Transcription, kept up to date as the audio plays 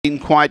in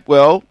quite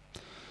well.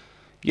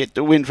 Yet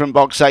to win from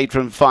box 8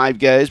 from 5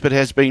 goes, but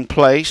has been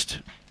placed.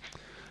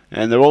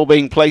 And they're all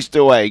being placed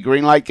away.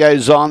 Green light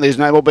goes on. There's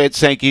no more bets,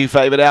 thank you.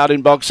 Favoured out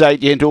in box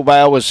 8. Gentle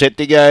Bale was set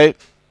to go.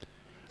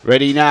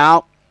 Ready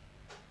now.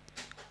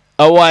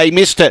 Away,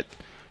 missed it.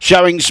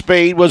 Showing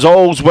speed was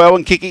All's Well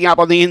and kicking up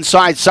on the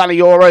inside.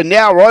 Sunny Aura.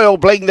 Now Royal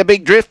Bling, the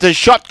big drifter,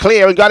 shot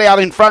clear and got out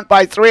in front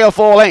by 3 or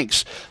 4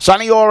 lengths.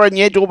 Sunny Aura and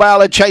Gentle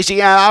Bale are chasing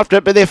out after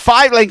it, but they're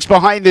 5 lengths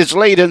behind this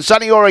lead, and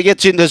Sunny Aura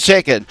gets into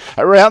second.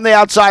 Around the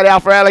outside,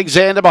 Alpha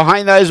Alexander.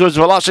 Behind those was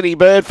Velocity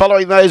Bird.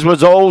 Following those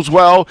was All's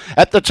Well.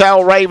 At the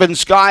tail, Raven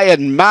Sky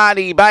and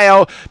Marnie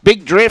Bale.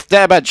 Big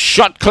drifter, but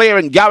shot clear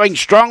and going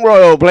strong.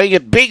 Royal Bling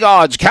at big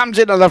odds. Comes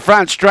into the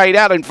front, straight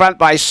out in front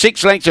by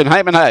 6 lengths and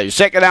Home and Ho.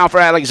 Second, Alpha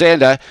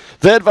Alexander.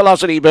 Third,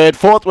 Velocity Bird.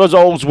 Fourth was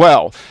All's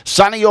Well.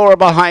 Sunny Aura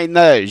behind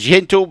those.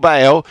 Gentle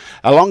Bale.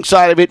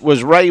 Alongside of it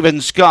was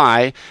Raven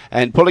Sky.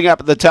 And pulling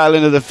up at the tail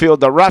end of the field,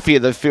 the roughie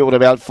of the field,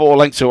 about 4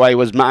 lengths away,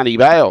 was Marnie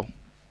Bale.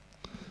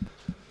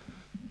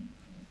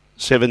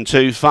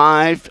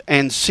 7.25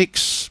 and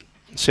 6.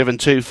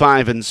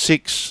 7.25 and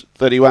 6.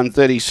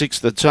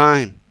 31.36 the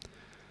time.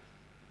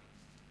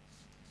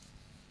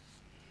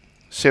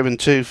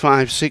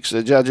 7.256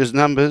 the judges'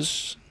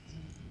 numbers.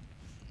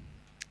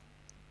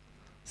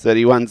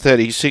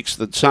 31.36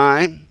 the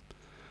time.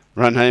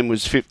 Run home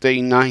was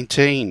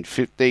 15.19.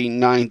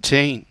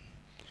 15.19.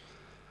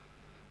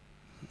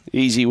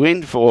 Easy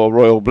win for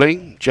Royal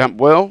Bling. Jumped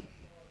well.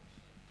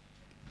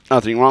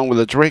 Nothing wrong with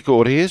its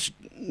record here.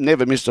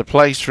 Never missed a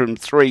place from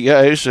 3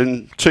 goes,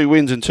 and 2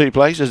 wins in 2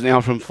 places now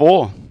from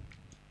 4.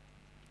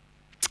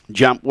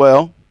 Jumped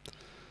well.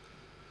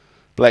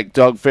 Black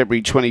Dog,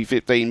 February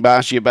 2015.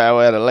 Barcia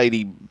Bow out of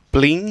Lady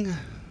Bling.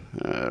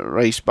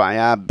 Raced by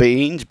R.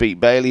 Beans, beat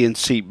Bailey and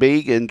C.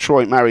 Big, and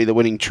Troy Murray, the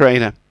winning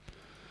trainer.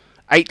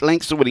 8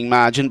 lengths the winning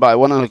margin by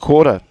 1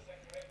 1/4.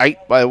 8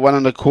 by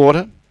 1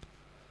 1/4.